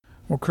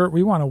Well, Kurt,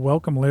 we want to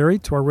welcome Larry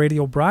to our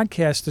radio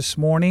broadcast this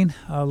morning.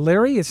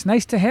 Larry, it's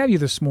nice to have you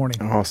this morning.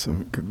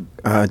 Awesome.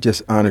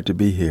 Just honored to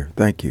be here.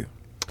 Thank you.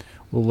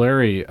 Well,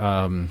 Larry,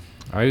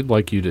 I'd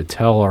like you to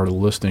tell our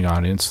listening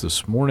audience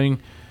this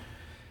morning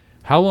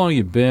how long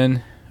you've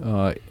been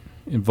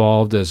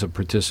involved as a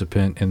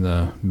participant in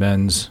the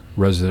men's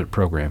resident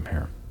program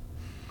here.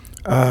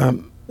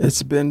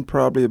 It's been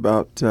probably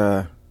about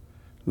a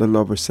little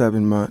over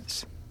 7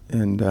 months,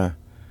 and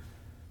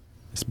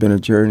it's been a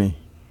journey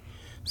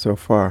so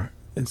far.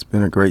 It's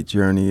been a great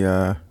journey,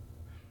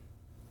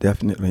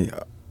 definitely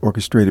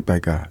orchestrated by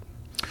God.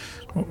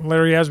 Well,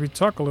 Larry, as we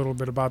talk a little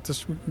bit about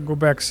this, we can go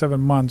back 7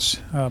 months.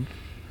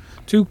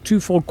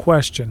 Twofold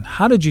question.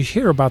 How did you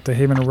hear about the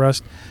Haven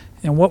Arrest,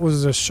 and what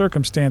was the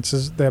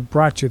circumstances that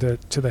brought you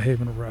to the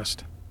Haven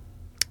Arrest?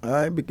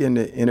 I began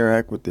to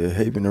interact with the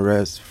Haven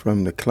Arrest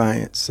from the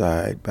client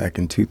side back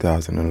in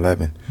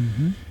 2011.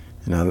 Mm-hmm.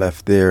 And I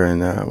left there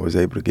and I was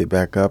able to get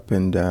back up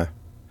and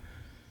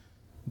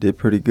did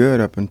pretty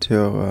good up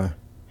until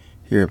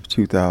here of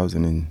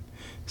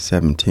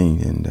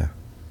 2017. And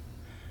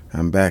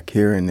I'm back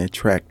here, and they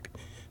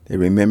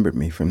remembered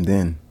me from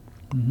then.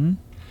 Mm-hmm.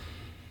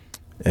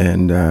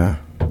 And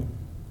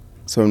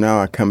so now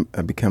I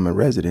become a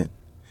resident.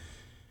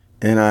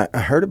 And I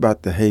heard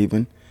about the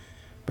Haven,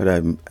 but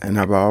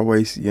I've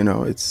always,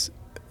 it's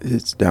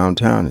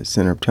downtown, it's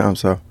center of town,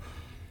 so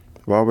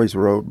I've always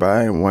rode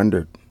by and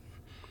wondered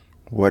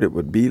what it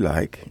would be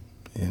like,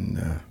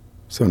 and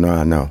so now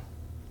I know.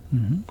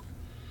 Mm-hmm.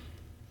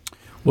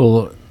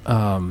 Well,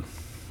 I'm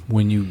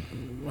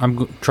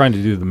trying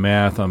to do the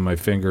math on my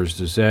fingers.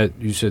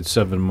 You said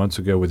 7 months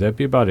ago, would that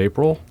be about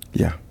April?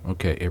 Yeah.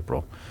 Okay,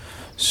 April.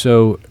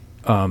 So,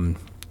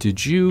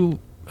 did you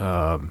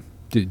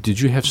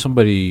have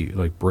somebody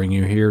like bring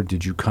you here?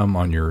 Did you come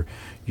on your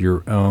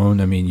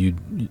own? I mean,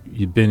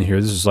 you'd been here.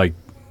 This is like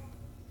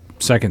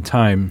second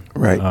time,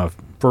 right?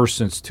 First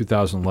since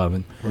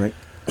 2011, right?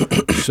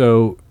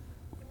 So,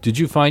 did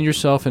you find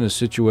yourself in a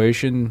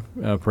situation,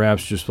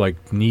 perhaps just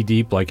like knee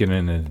deep, like in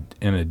an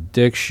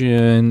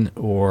addiction,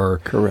 or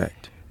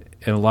correct?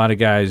 And a lot of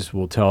guys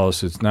will tell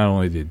us it's not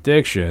only the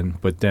addiction,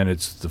 but then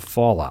it's the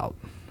fallout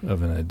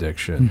of an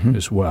addiction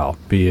as well.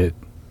 Be it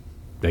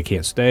they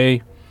can't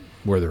stay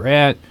where they're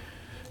at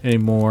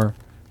anymore.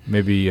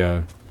 Maybe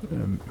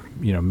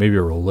maybe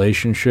a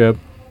relationship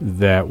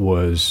that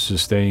was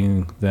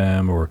sustaining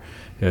them, or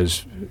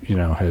has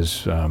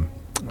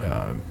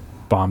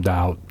bombed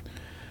out.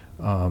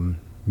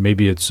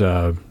 Maybe it's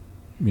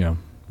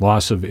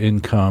loss of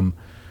income.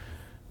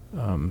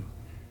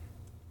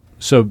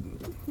 So,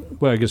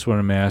 well, I guess what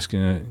I'm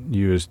asking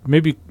you is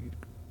maybe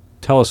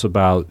tell us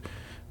about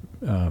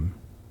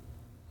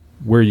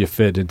where you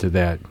fit into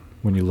that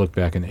when you look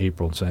back in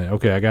April and say,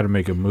 okay, I got to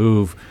make a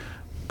move.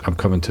 I'm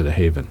coming to the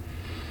Haven.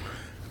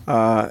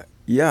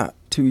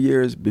 2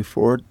 years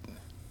before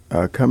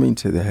coming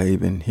to the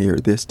Haven here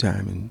this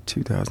time in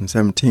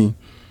 2017,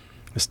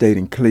 I stayed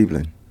in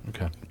Cleveland.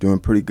 Okay. Doing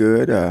pretty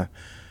good.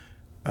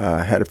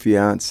 Had a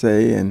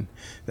fiance, and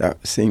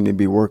that seemed to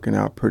be working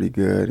out pretty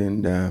good.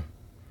 And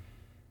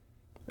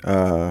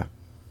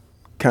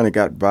kind of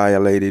got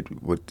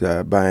violated with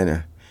buying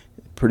a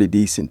pretty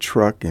decent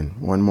truck. And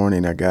one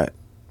morning I got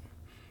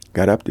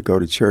up to go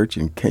to church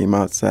and came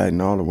outside,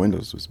 and all the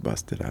windows was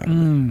busted out of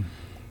it.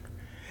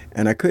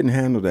 And I couldn't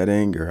handle that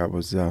anger. I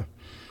was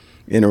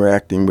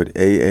interacting with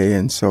AA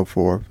and so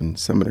forth, and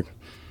some of the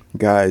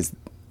guys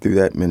through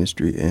that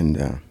ministry,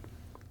 and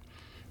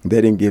they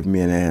didn't give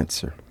me an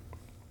answer.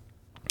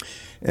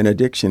 And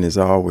addiction has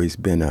always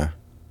been a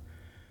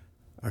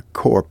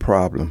core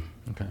problem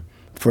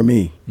for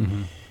me.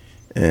 Mm-hmm.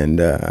 And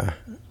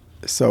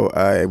so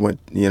I went,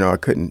 I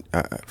couldn't,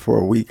 for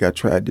a week I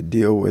tried to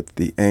deal with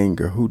the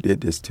anger. Who did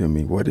this to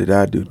me? What did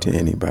I do to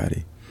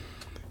anybody?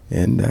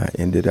 And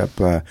ended up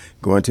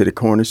going to the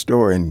corner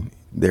store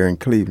there in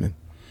Cleveland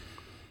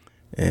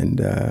and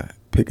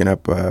picking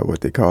up what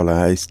they call an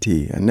iced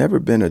tea. I've never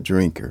been a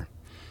drinker,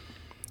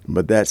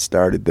 but that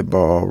started the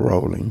ball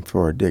rolling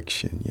for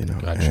addiction,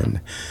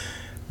 Gotcha.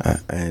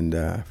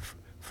 And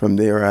from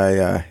there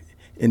I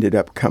ended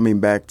up coming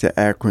back to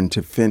Akron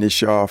to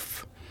finish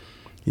off,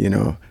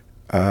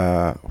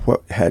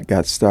 what had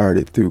got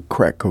started through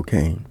crack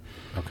cocaine.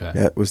 Okay.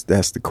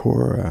 That's the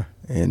core,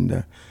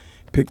 and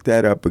picked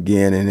that up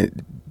again, and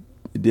it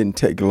didn't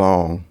take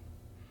long.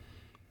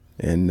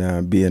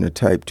 And being a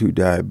type 2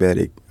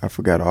 diabetic, I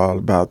forgot all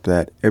about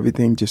that.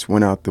 Everything just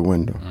went out the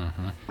window.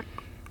 Mm-hmm.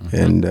 Mm-hmm.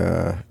 And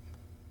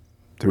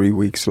 3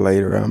 weeks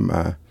later, I'm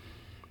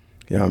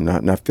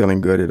not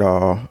feeling good at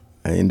all.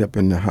 I end up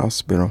in the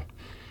hospital.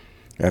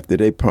 After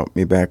they pumped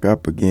me back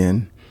up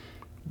again,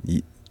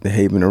 the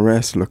Haven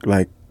Arrest looked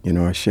like,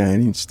 a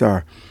shining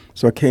star.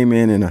 So I came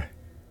in and I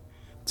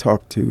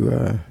talked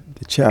to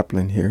the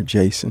chaplain here,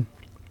 Jason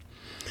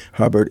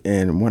Hubbard,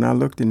 and when I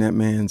looked in that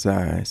man's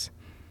eyes,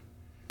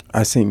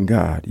 I seen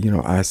God.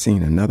 I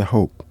seen another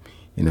hope,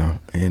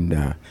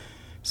 and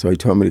so he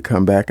told me to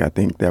come back. I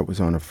think that was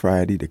on a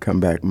Friday, to come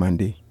back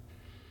Monday.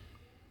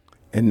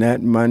 And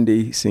that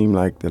Monday seemed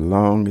like the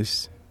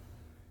longest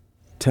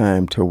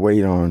time to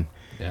wait on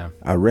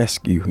a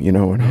rescue. You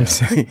know what I'm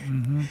saying?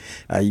 Mm-hmm.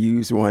 I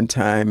used one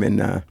time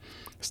and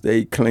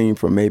stayed clean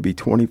for maybe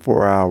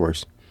 24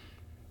 hours.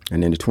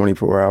 And in the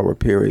 24-hour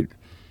period,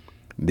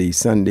 the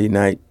Sunday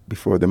night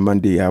before the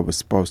Monday I was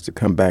supposed to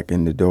come back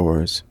in the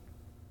doors,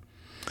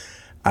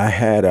 I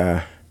had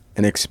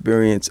an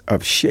experience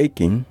of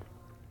shaking.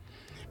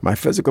 My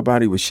physical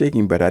body was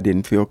shaking, but I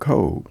didn't feel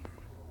cold.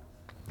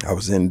 I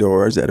was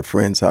indoors at a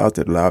friend's house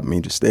that allowed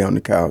me to stay on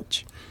the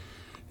couch,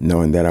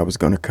 knowing that I was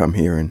going to come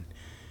here and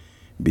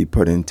be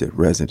put into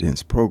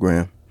residence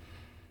program.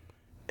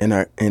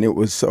 And it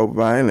was so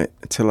violent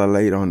until I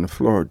laid on the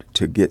floor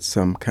to get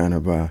some kind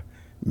of a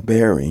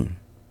bearing.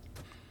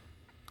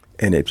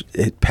 And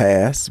it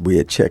passed. We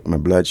had checked my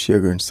blood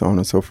sugar and so on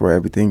and so forth.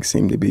 Everything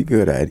seemed to be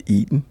good. I had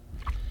eaten.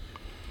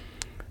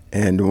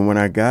 And when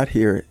I got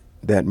here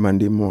that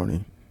Monday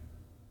morning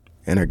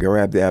and I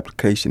grabbed the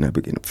application, I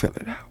began to fill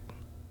it out.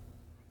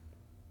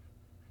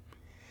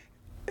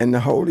 And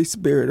the Holy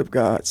Spirit of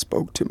God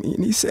spoke to me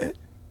and he said,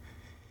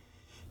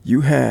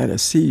 "You had a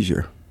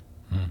seizure."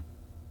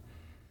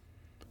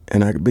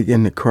 And I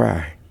began to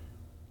cry.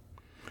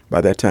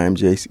 By that time,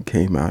 Jason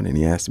came out and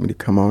he asked me to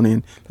come on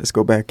in. Let's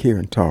go back here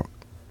and talk.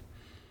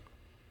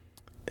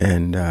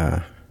 And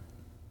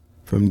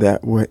from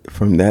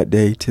that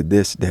day to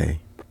this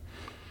day,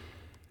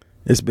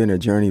 it's been a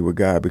journey with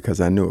God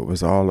because I knew it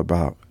was all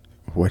about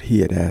what he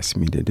had asked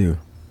me to do,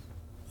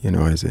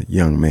 as a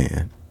young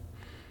man.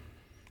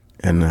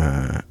 And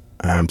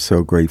I'm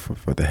so grateful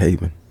for the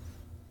Haven.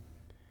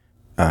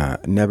 I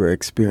never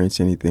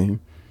experienced anything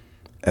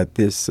at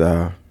this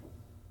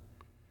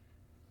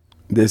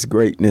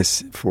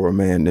greatness for a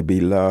man to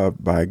be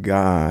loved by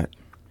God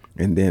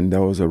and then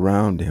those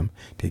around him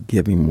to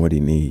give him what he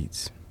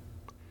needs.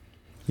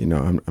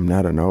 I'm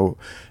not an old...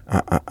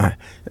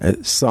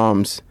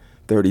 Psalms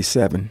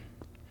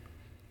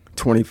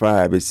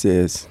 37:25, it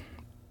says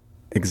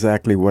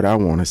exactly what I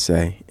want to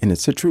say, and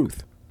it's the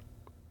truth.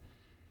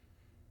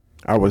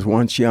 I was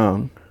once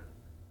young,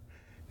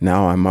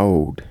 now I'm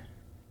old.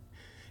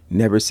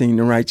 Never seen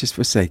the righteous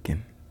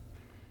forsaken,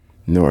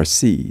 nor a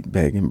seed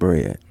begging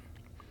bread.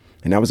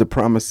 And that was a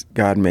promise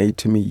God made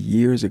to me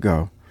years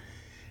ago.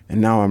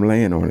 And now I'm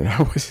laying on it.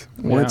 I was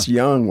once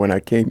young when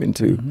I came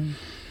into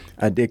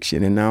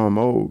addiction, and now I'm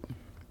old.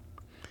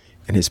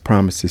 And his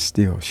promise is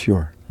still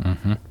sure.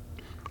 Mm-hmm.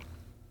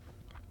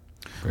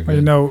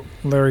 Well,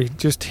 Larry,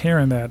 just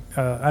hearing that,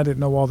 I didn't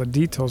know all the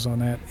details on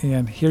that.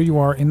 And here you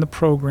are in the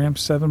program,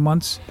 7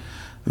 months.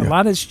 A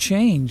lot has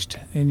changed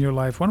in your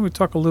life. Why don't we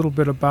talk a little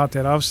bit about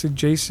that? Obviously,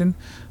 Jason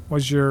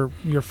was your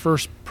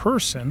first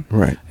person.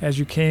 Right. As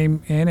you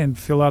came in and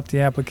filled out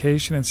the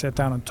application and sat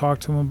down and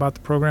talked to him about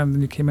the program.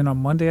 Then you came in on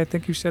Monday, I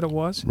think you said it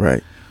was.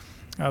 Right.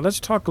 Let's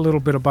talk a little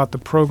bit about the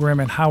program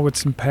and how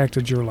it's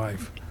impacted your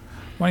life.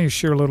 Why don't you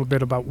share a little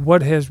bit about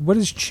what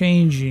is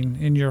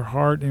changing in your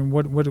heart and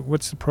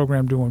what's the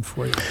program doing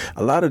for you?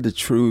 A lot of the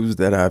truths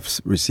that I've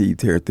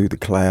received here through the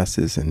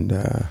classes and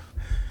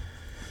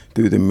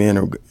through the men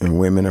and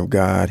women of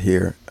God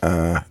here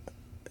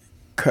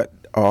cut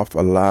off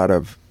a lot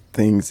of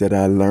things that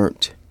I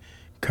learned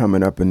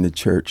coming up in the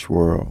church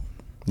world.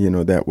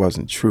 That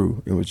wasn't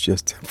true. It was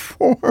just a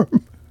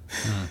form.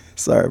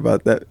 Sorry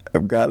about that,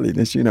 of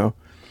godliness,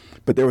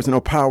 But there was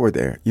no power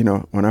there.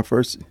 When I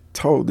first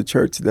told the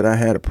church that I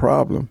had a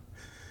problem,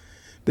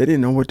 they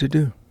didn't know what to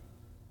do.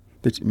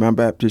 My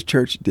Baptist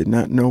church did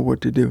not know what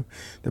to do.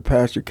 The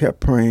pastor kept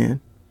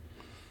praying.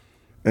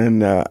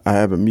 And I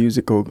have a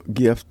musical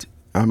gift.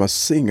 I'm a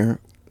singer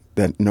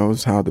that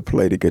knows how to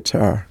play the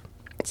guitar,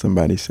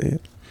 somebody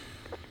said.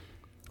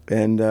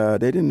 And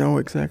they didn't know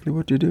exactly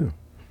what to do.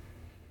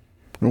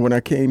 And when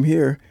I came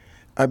here,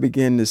 I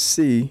began to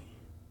see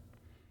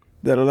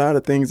that a lot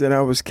of things that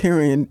I was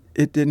carrying,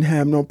 it didn't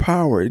have no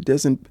power.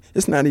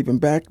 It's not even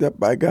backed up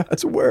by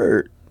God's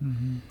word.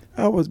 Mm-hmm.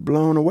 I was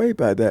blown away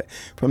by that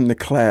from the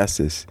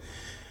classes,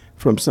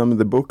 from some of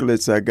the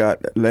booklets I got,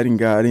 letting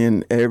God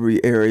in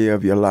every area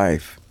of your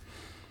life.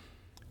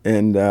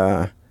 And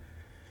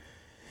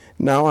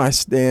now I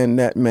stand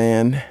that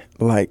man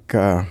like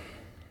all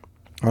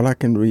I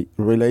can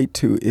relate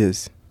to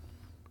is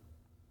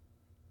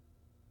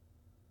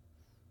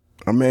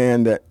a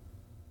man that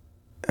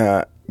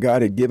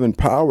God had given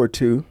power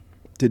to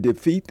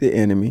defeat the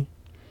enemy,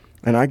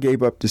 and I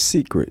gave up the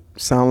secret.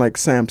 Sound like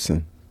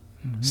Samson.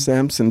 Mm-hmm.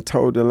 Samson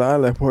told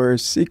Delilah where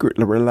his secret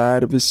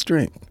relied of his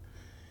strength.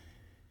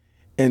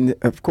 And,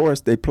 of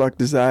course, they plucked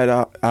his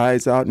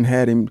eyes out and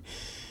had him,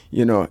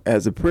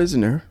 as a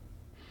prisoner.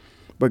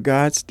 But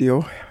God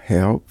still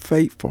held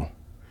faithful.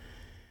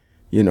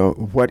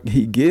 What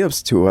he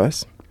gives to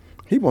us,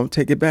 he won't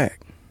take it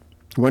back.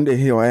 One day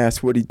he'll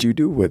ask, what did you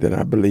do with it?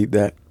 I believe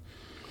that.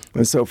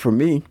 And so for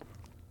me,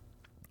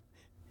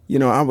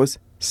 I was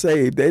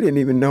saved. They didn't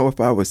even know if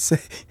I was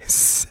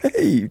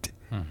saved.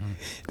 Mm-hmm.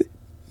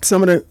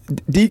 Some of the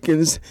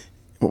deacons,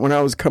 when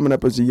I was coming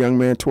up as a young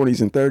man,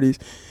 20s and 30s,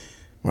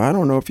 well, I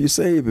don't know if you're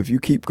saved if you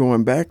keep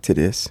going back to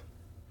this.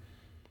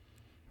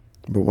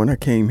 But when I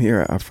came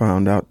here, I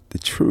found out the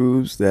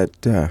truths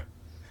that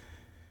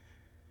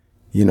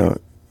you know,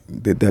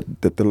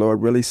 that the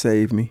Lord really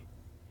saved me.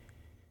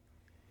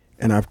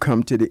 And I've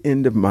come to the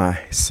end of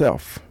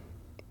myself.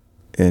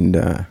 And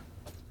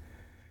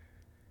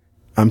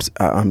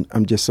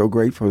I'm just so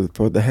grateful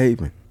for the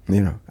Haven.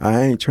 You know,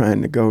 I ain't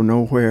trying to go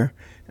nowhere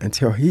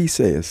until he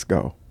says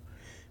go.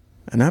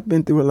 And I've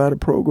been through a lot of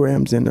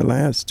programs in the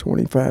last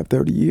 25,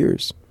 30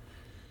 years,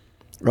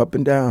 up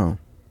and down.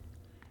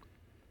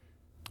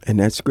 And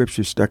that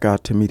scripture stuck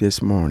out to me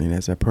this morning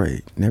as I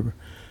prayed.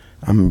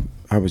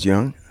 I was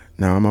young,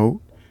 now I'm old,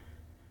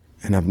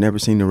 and I've never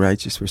seen the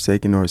righteous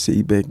forsaken or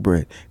see bake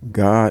bread.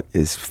 God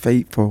is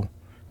faithful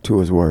to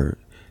his word.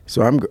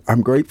 So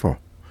I'm grateful.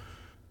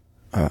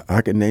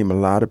 I can name a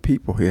lot of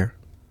people here.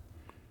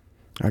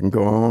 I can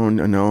go on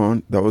and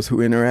on. Those who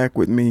interact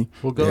with me.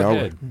 Well, go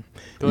ahead.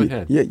 Go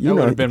ahead. Yeah, that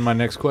would have been my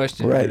next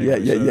question. Right,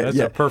 anyway, that's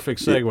a perfect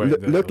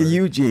segue. Look at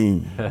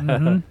Eugene.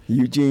 Mm-hmm.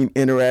 Eugene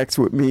interacts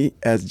with me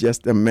as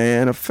just a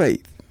man of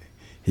faith.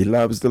 He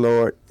loves the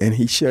Lord, and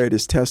he shared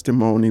his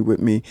testimony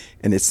with me,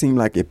 and it seemed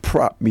like it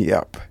propped me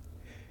up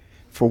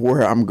for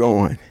where I'm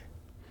going.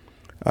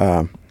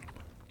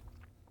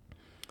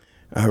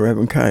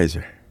 Reverend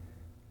Kaiser,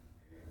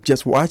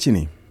 just watching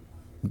him.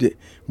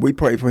 We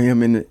pray for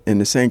him in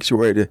the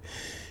sanctuary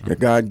that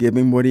God give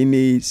him what he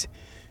needs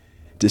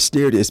to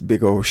steer this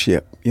big old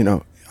ship. You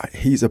know,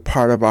 he's a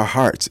part of our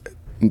hearts,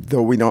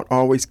 though we don't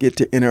always get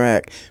to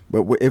interact.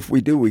 But if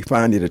we do, we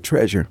find it a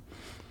treasure.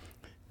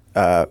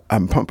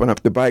 I'm pumping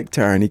up the bike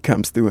tire, and he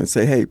comes through and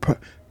say, "Hey,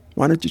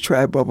 why don't you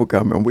try bubble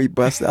gum?" And we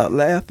bust out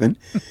laughing.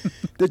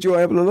 The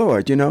joy of the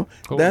Lord, you know,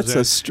 that's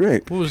a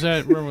strength. What was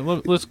that?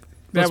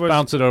 Let's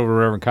bounce it over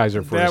Reverend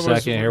Kaiser for a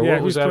second here. Yeah,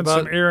 what was that putting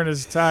about? some air in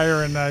his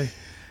tire, and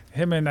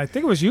I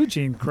think it was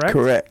Eugene, correct?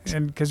 Correct.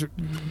 And because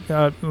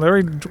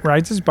Larry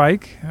rides his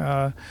bike,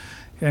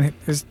 and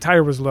his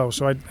tire was low,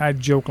 so I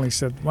jokingly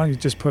said, "Why don't you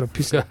just put a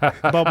piece of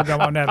bubble gum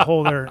on that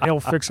hole there?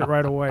 It'll fix it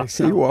right away."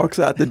 So. He walks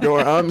out the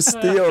door. I'm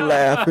still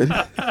laughing.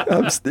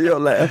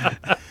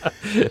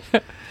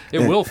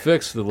 It will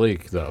fix the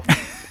leak, though.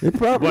 It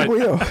probably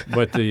will.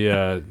 But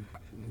the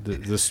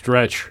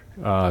stretch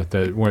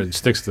that where it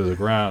sticks to the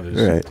ground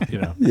is, Right.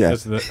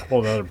 that's the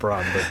whole other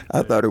problem. But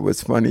I thought it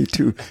was funny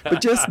too.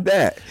 But just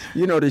that,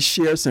 to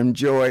share some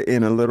joy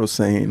in a little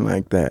saying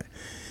like that,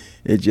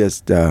 it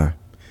just,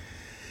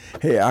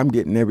 hey, I'm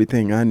getting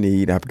everything I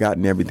need. I've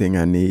gotten everything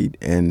I need,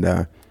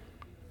 and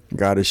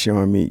God is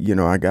showing me,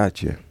 I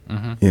got you.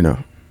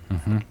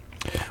 Mm-hmm.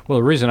 Well,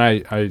 the reason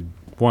I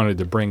wanted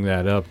to bring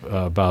that up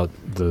about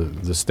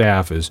the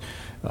staff is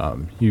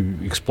you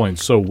explained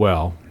so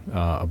well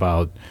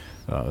about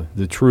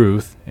the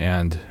truth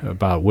and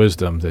about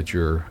wisdom that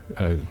you're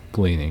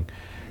gleaning,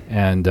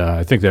 and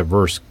I think that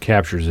verse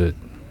captures it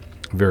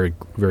very,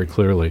 very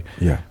clearly.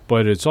 Yeah.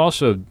 But it's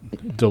also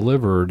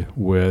delivered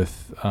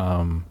with,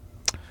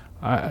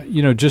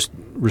 just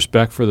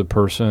respect for the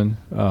person,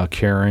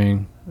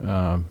 caring,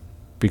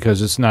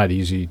 because it's not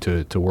easy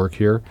to work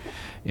here,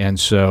 and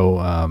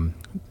so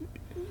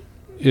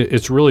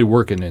it's really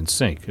working in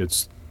sync.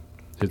 It's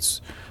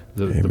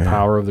the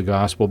power of the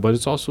gospel, but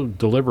it's also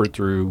delivered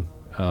through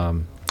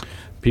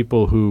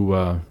people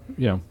who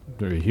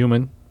they're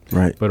human,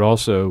 right? But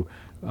also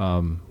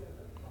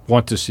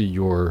want to see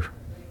your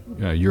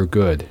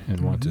good and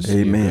want to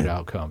see a good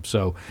outcome.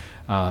 So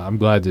I'm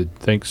glad that.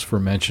 Thanks for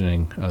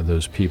mentioning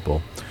those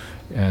people,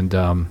 and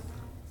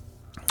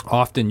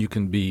often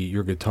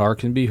your guitar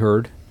can be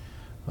heard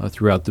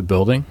throughout the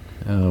building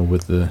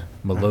with the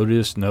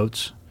melodious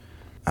notes.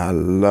 I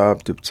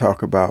love to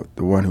talk about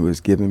the one who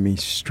has given me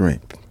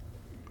strength.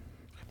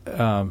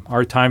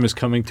 Our time is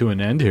coming to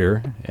an end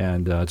here,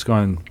 and it's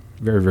gone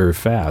very, very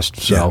fast.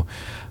 So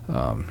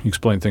you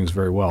explained things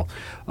very well.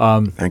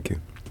 Thank you.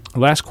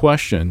 Last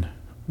question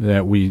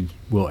that we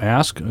will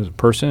ask as a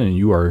person, and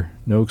you are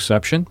no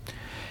exception,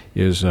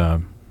 is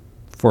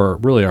for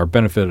really our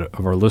benefit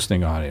of our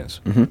listening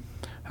audience. Mm-hmm.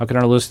 How can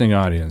our listening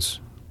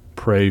audience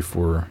pray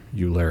for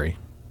you, Larry,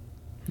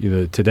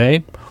 either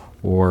today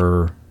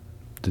or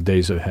the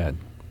days ahead,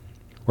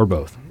 or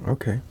both?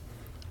 Okay.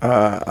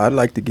 I'd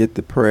like to get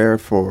the prayer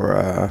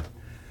for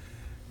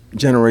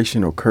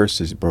generational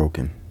curses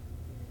broken,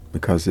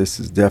 because this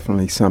is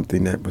definitely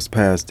something that was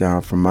passed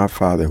down from my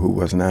father, who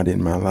was not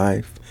in my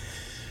life.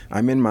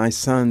 I'm in my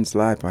son's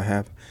life,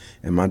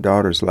 and my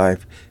daughter's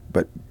life,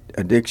 but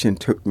addiction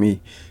took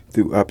me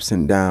through ups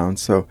and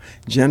downs. So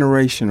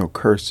generational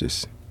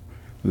curses.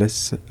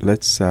 Let's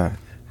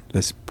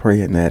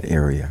pray in that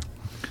area.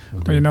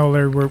 Well,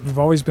 Larry, we've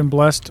always been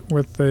blessed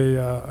with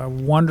a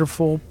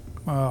wonderful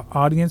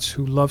audience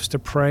who loves to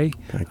pray.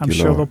 I'm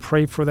sure Lord. they'll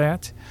pray for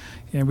that.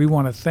 And we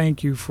want to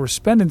thank you for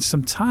spending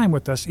some time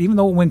with us, even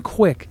though it went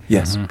quick.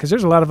 Yes. Because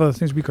there's a lot of other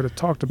things we could have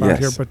talked about Yes.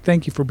 here, but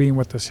thank you for being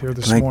with us here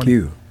this morning. Thank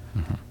you.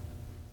 Mm-hmm.